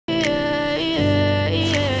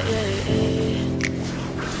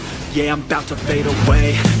Yeah, I'm about to fade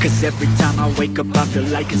away. Cause every time I wake up I feel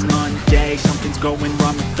like it's Monday. Something's going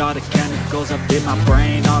wrong with all the chemicals up in my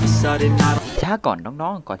brain. All of a sudden I don't ช้าก่อนน้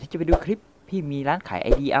องๆก่อนที่จะไปดูคลิปพี่มีร้านขาย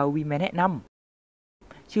ID RoV มาแนะน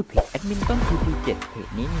ำชื่อเพจแอดมินต้น TP7 เพจ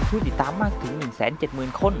นี้มีผู้ติดตามมากถึง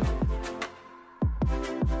 170,000 คน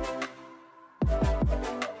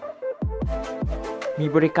มี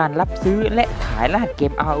บริการรับซื้อและขายรหัสเก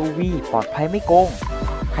ม RoV ปลอดภัยไม่โกง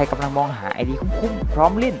ใครกำลังมองหา ID คุ้มๆพร้อ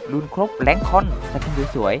มเล่นรุนครบแรงคอนสกิน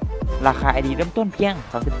สวยๆราคา ID เริ่มต้นเพียง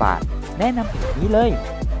30 บาทแนะนำเพจนี้เลย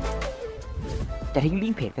จะทิ้งลิ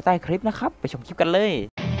งก์เพจไว้ใต้คลิปนะครับไปชมคลิปกันเลย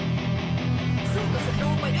สู้กับศัตรู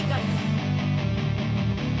ไปด้วยกัน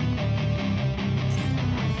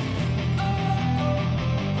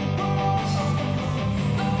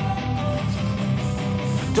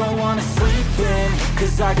Don't wanna sleep in,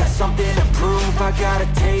 cause I got something to prove. I gotta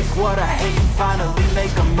take what I hate and finally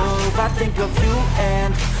make a move. I think of you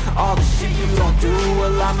and all the shit you don't do.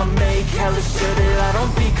 Well, I'ma make hella sure that I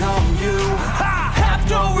don't become you. I have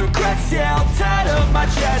no regrets, yeah, I'll tie up my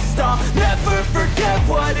chest. I'll never forget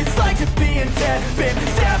what it's like to be in debt. Been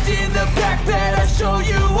stabbed in the back bed, I'll show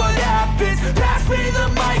you what happens. Pass me the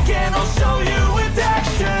mic and I'll show you with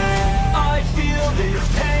action. I feel this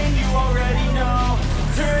pain, you already know.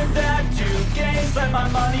 Turn that to gains, let my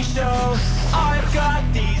money show. I've got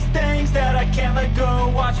these things that I can't let go.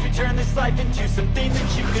 Watch me turn this life into something that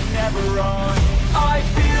you could never own. I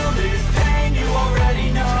feel this pain, you already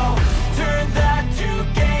know. Turn that to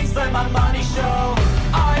gains, let my money show.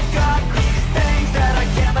 I've got these things that I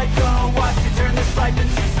can't let go. Watch me turn this life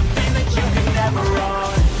into something that you could never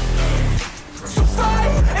own. So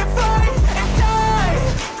fight and fight and die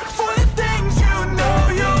for the things you know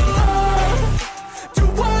you love. Do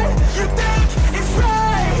what you think is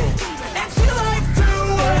right, and see life do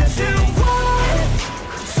what you want.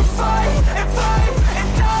 So fight and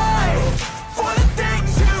die for the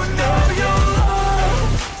things you know you love.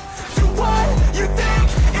 Do what you think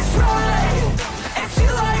is right, and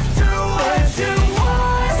see life do what you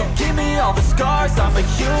want. So give me all the scars, I'm a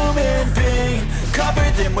human being. Cover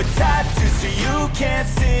them with tattoos so you can't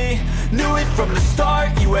see. Knew it from the start,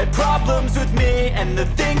 you had problems with me and the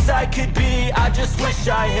things I could be, I just wish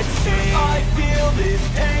I had seen. I feel this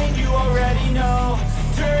pain, you already know.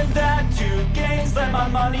 Turn that to gains, let my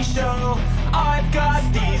money show. I've got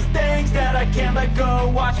these things that I can't let go.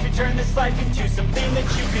 Watch me turn this life into something that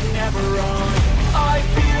you could never own. I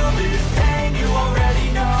feel this pain, you already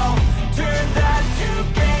know. Turn that to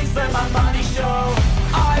gains, let my money show.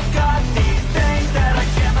 I've got these things that I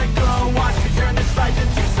can't let go. Watch me turn this life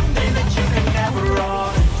into something that you could never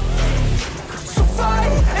own. So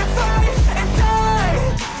fight and die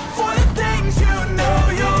for the things you know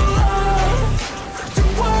you love. Do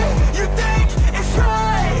what you think is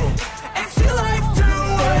right, and see life do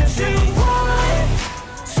what you want.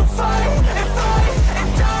 So fight and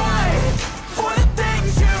die for the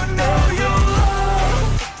things you know you love.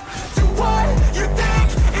 Do what you think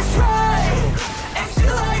is right, and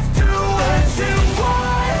see life do what you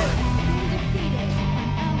want.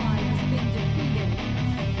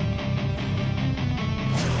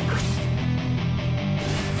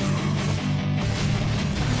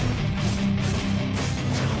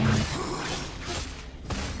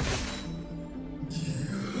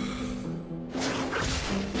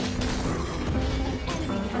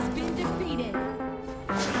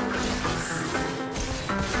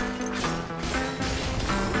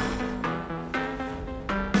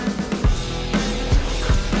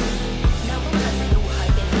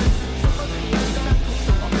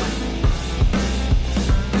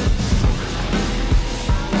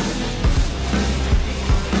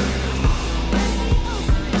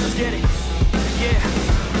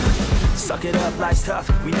 Suck it up, life's tough,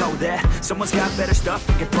 we know that. Someone's got better stuff,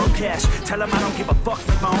 we can throw cash. Tell them I don't give a fuck,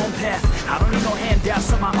 make my own path. I don't need no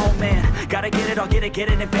handouts, I'm my own man. Gotta get it, I'll get it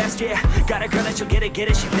in fast, yeah. Got a girl and she'll get it,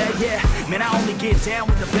 she bad, yeah. Man, I only get down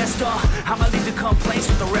with the best, I'ma leave the complaints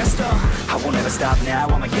with the rest, I won't ever stop now,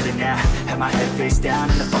 I'ma get it now. Have my head face down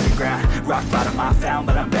in the fucking ground. Rock bottom I found,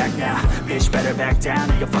 but I'm back now. Bitch, better back down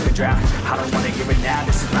or you'll fucking drown. I don't wanna hear it now,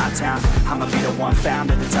 this is my town. I'ma be the one found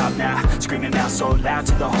at the top now. Screaming out so loud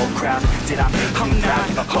to the whole crowd. Did I make you proud?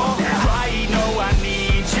 Alright, no, I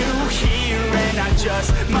need you here, and I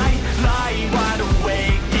just might lie wide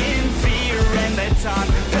awake in fear and let time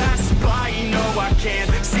pass by. No, I can't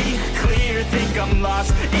see clear, think I'm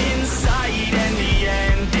lost inside, and the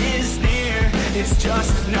end is near. It's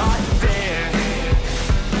just not fair.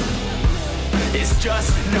 It's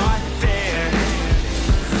just not fair.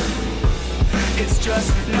 It's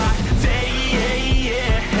just not fair.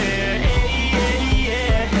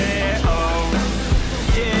 Oh,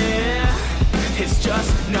 yeah.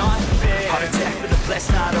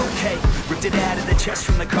 chest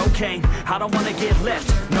from the cocaine. I don't wanna get left,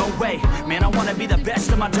 no way. Man, I wanna be the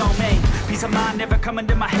best of my domain. Peace of mind never coming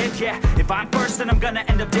to my head, yeah. If I'm first, then I'm gonna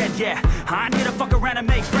end up dead, yeah. I ain't here to fuck around and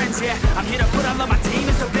make friends, yeah. I'm here to put all of my team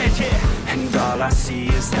in some bed, yeah. And all I see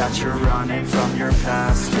is that you're running from your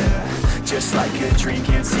past, yeah. Just like a dream,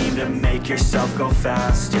 can't seem to make yourself go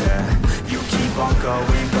fast, yeah. You keep on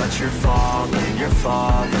going, but you're falling,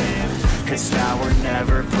 It's now or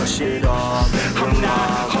never, push it all in. I'm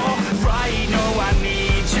not alright, no, I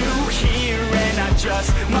need you here. And I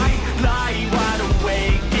just might lie wide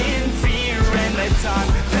awake in fear. And let time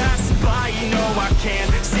pass by, no, I can't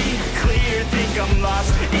see clear. Think I'm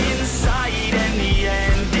lost inside and the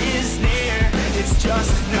end is near. It's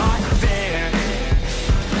just not fair.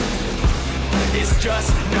 It's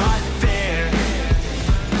just not fair.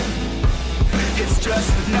 It's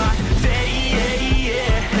just not fair.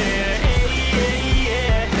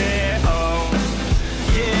 Oh,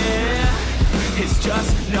 yeah. It's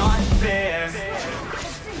just not fair.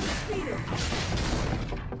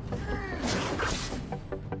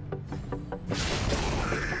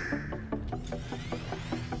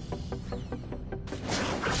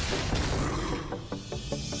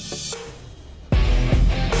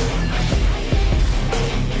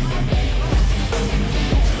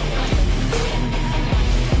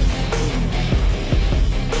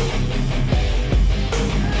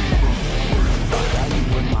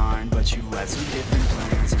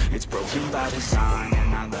 By design,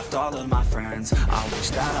 and I left all of my friends. I wish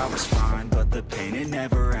that I was fine, but the pain, it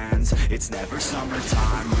never ends. It's never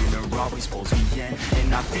summertime, winter always pulls me in.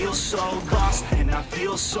 And I feel so lost, and I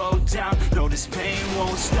feel so down. No, this pain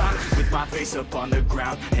won't stop, with my face up on the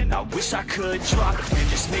ground. And I wish I could drop, and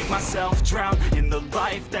just make myself drown in the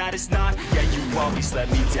life that is not. Yeah, you always let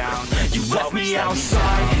me down. You left me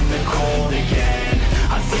outside in the cold again.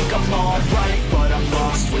 I think I'm alright, but I'm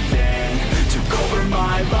lost within. Took over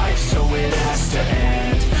my life, so it has to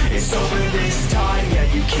end. It's over this time, yeah,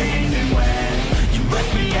 you came and went. You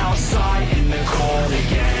left me outside in the cold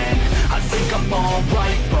again. I think I'm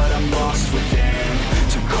alright, but I'm lost within.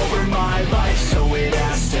 Took over my life, so it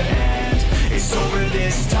has to end. It's over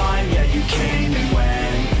this time, yeah, you came and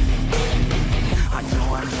went. I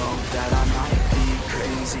know that I might be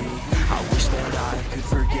crazy. I wish that I could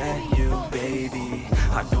forget you, baby.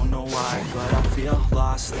 I don't know why, but I feel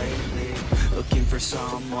lost lately. Looking for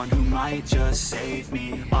someone who might just save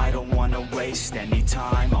me. I don't wanna waste any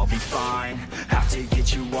time, I'll be fine. Have to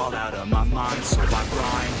get you all out of my mind, so I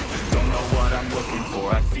grind. Don't know what I'm looking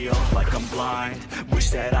for, I feel like I'm blind. Wish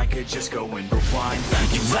that I could just go and rewind.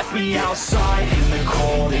 You left me outside in the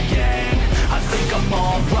cold again. I think I'm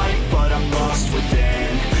alright, but I'm lost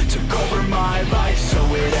within. Took over my life, so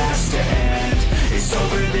it has to end. It's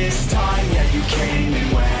over this time, yeah, you came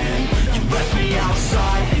and went. You left me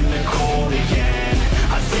outside in the cold again.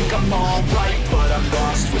 I think I'm alright, but I'm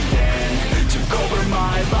lost within. Took over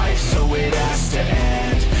my life, so it has to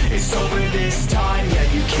end. It's over this time,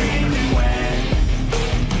 yeah, you came and went.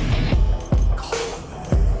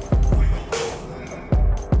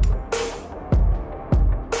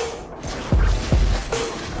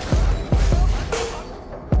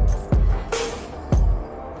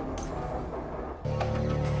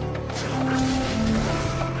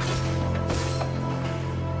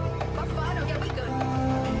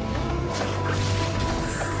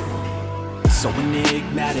 So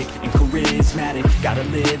enigmatic and charismatic. Gotta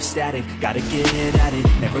live static, gotta get at it.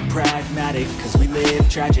 Never pragmatic, cause we live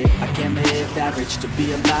tragic. I can't live average, to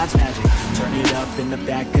be alive's magic. Turn it up in the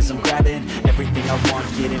back cause I'm grabbing everything I want,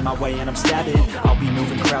 get in my way and I'm stabbing. I'll be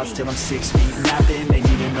moving crowds till I'm 6 feet napping. They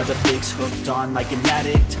need another fix, hooked on like an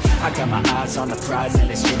addict. I got my eyes on the prize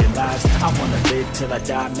and it's changing lives. I wanna live till I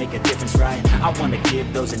die, make a difference, right? I wanna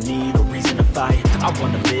give those in need a reason to fight. I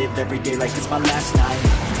wanna live every day like it's my last night.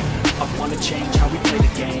 I wanna change how we play the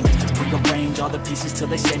game. Rearrange all the pieces till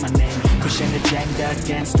they say my name. Push an agenda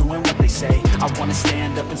against doing what they say. I wanna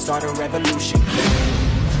stand up and start a revolution.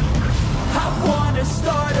 I wanna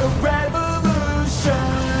start a revolution.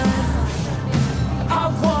 I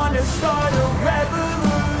wanna start a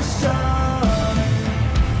revolution.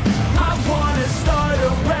 I wanna start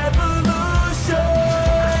a revolution.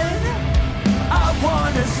 I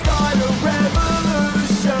wanna start a revolution.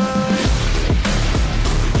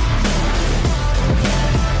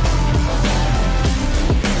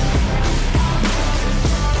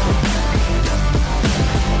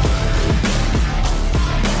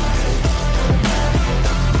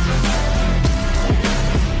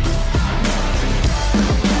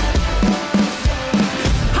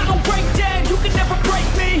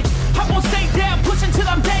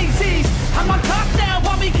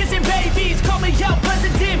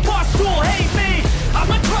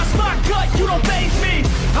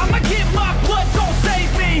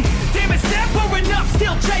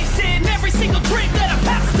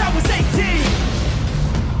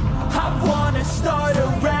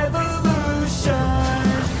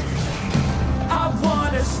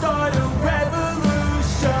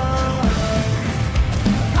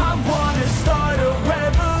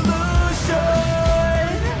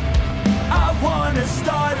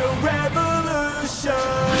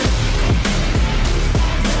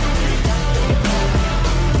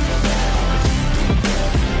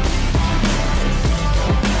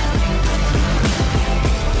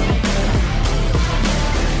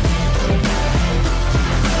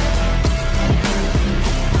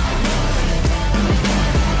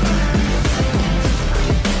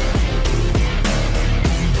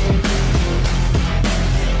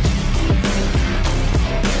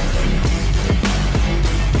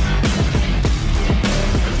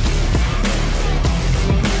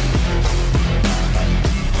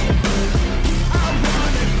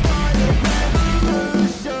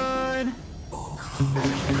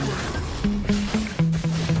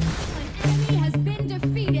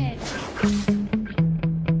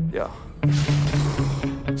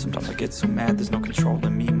 mad, there's no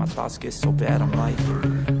controlling me. My thoughts get so bad, I'm like,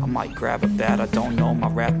 I might grab a bat, I don't know. My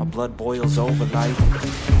wrath, my blood boils over like,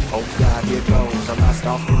 oh God, here goes. I lost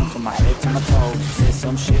all feeling from my head to my toes. You said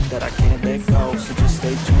some shit that I can't let go, so just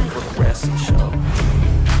stay tuned for the rest of the show.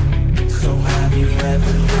 So have you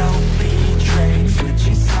ever felt betrayed?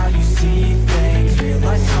 Switches how you see things,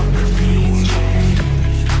 realize something needs change.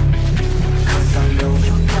 Cause I know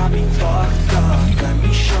you got me fucked up, let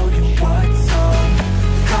me show you what's up.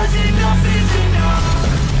 Cause enough is enough.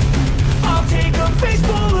 I'll take a face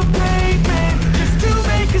full of pavement just to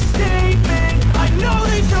make a statement. I know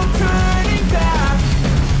there's no turning back.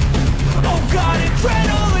 Oh God,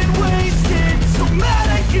 adrenaline wasted, so mad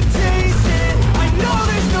I can taste it. I know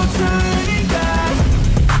there's no turning back.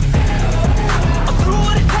 I'll do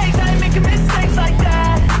what it takes, I ain't making mistakes like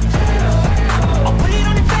that. I'll bleed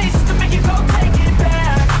on your face to make you go take it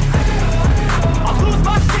back. I'll lose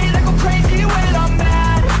my shit, I go crazy when I'm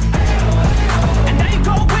mad. And now you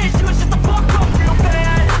go wish you was just the fuck up real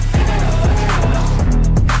bad.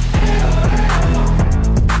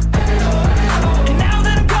 And now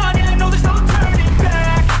that I'm gone, yeah, I know there's no turning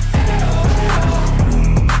back.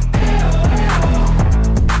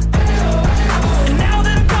 And now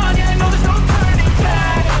that I'm gone, yeah, I know there's no turning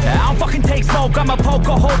back. I don't fucking take smoke, I'ma poke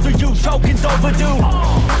a hole through you, choking's overdue.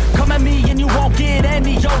 Come at me and you won't get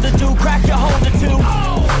any older, dude. Crack your holder too.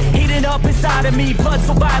 Heating up inside of me, blood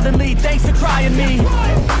so violently. Thanks for trying me.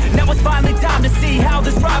 Now it's finally time to see how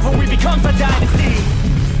this rivalry becomes a dynasty.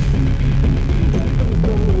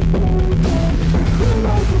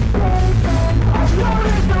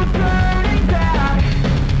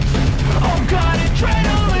 Oh God,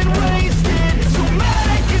 adrenaline wasted, so mad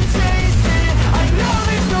I can taste it. I know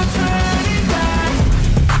there's no turning back.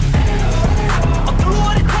 I'll do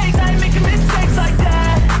what it takes, I ain't making mistakes like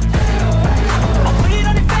that. I'll bleed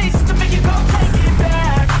on your face to make you go take it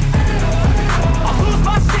back. I'll lose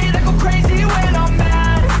my shit, I go crazy when I'm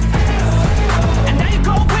mad. And now you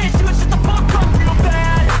go wish you was just the fuck up real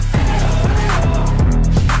bad.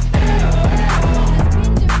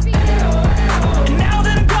 And now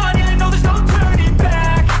that I'm gone, yeah, I know there's no turning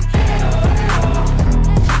back.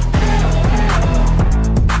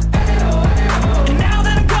 And now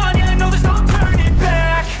that I'm gone, yeah, I know there's no turning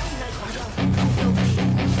back.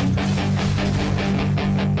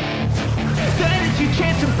 That is your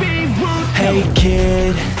chance to be ruthless. Hey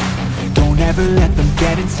kid, don't ever let them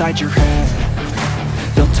get inside your head.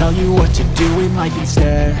 They'll tell you what to do in life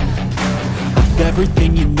instead of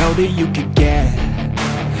everything you know that you could get.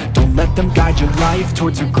 Don't let them guide your life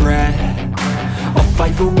towards regret. I'll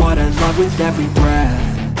fight for what I love with every breath.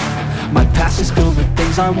 My past is filled with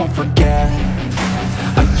things I won't forget.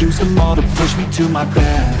 I use them all to push me to my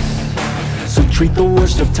best. So treat the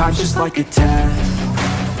worst of times just like a test.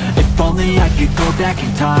 If only I could go back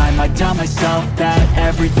in time, I'd tell myself that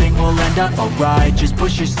everything will end up alright. Just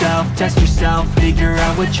push yourself, test yourself, figure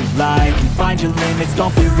out what you like, and find your limits,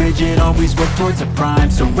 don't be rigid, always work towards a prime.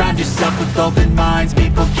 Surround yourself with open minds,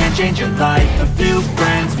 people can change your life. A few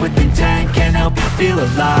friends with intent can help you feel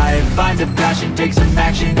alive. Find a passion, take some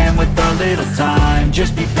action, and with a little time,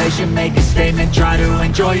 just be patient, make a statement, try to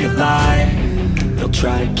enjoy your life. They'll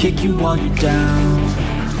try to kick you while you're down.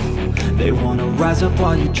 They wanna rise up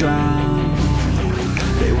while you drown.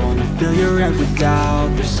 They wanna fill your head with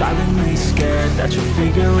doubt. They're silently scared that you'll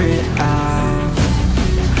figure it out.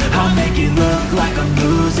 I'll make it look like I'm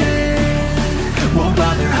losing, won't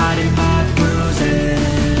bother hiding my bruises.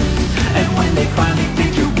 And when they finally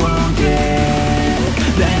think you're wounded,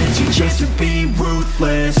 then it's your chance to be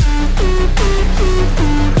ruthless.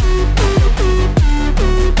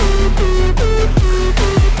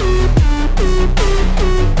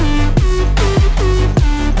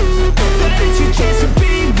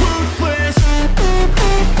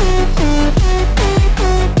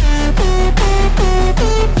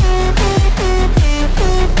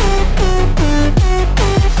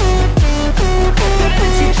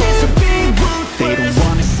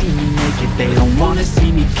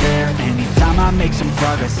 Make some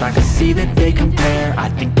progress, I can see that they compare. I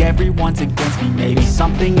think everyone's against me, maybe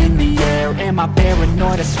something in the air. Am I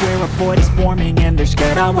paranoid? I swear a void is forming and they're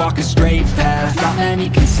scared. I walk a straight path, not many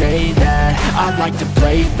can say that. I like to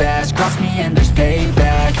play fast, cross me and there's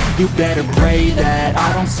payback. You better pray that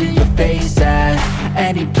I don't see your face at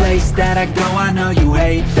any place that I go. I know you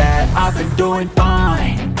hate that. I've been doing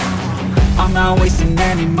fine, I'm not wasting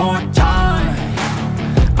any more time.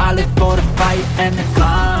 I live for the fight and the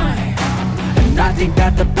climb. I think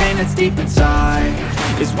that the pain that's deep inside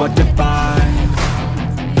is what defines.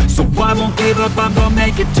 So I won't give up, I'm gonna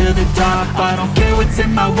make it to the top. I don't care what's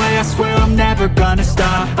in my way, I swear I'm never gonna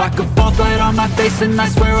stop. I could fall flat on my face and I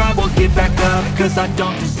swear I will get back up, cause I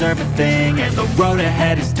don't deserve a thing and the road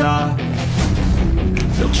ahead is tough.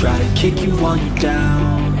 They'll try to kick you while you're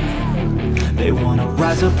down. They wanna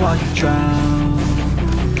rise up while you drown.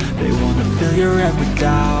 They wanna fill your head with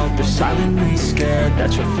doubt. They're silently scared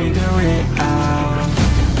that you'll figure it out.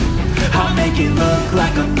 I'll make it look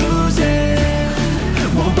like I'm losing,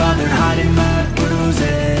 won't bother hiding my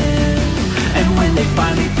bruises. And when they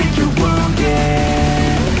finally think you're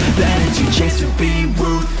wounded, then it's your chance to be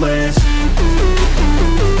ruthless.